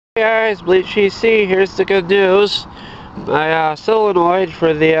Hey guys, Bleach GC, here's the good news. My solenoid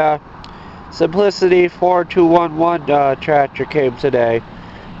for the Simplicity 4211 tractor came today.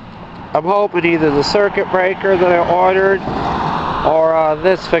 I'm hoping either the circuit breaker that I ordered or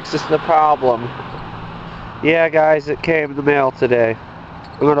this fixes the problem. Yeah guys, it came in the mail today.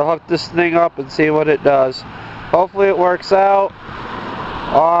 I'm going to hook this thing up and see what it does. Hopefully it works out.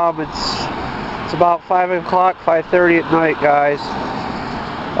 It's about 5 o'clock, 5:30 at night, guys.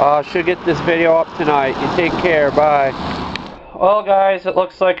 Should get this video up tonight. You take care. Bye. Well, guys, it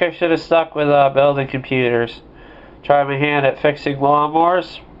looks like I should have stuck with building computers. Try my hand at fixing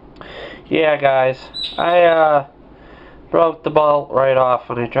lawnmowers. Yeah, guys, I broke the bolt right off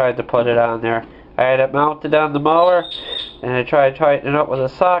when I tried to put it on there. I had it mounted on the mower, and I tried tightening it up with a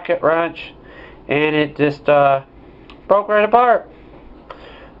socket wrench, and it just broke right apart.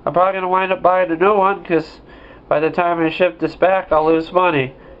 I'm probably going to wind up buying a new one, because by the time I ship this back, I'll lose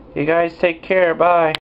money. You guys take care. Bye.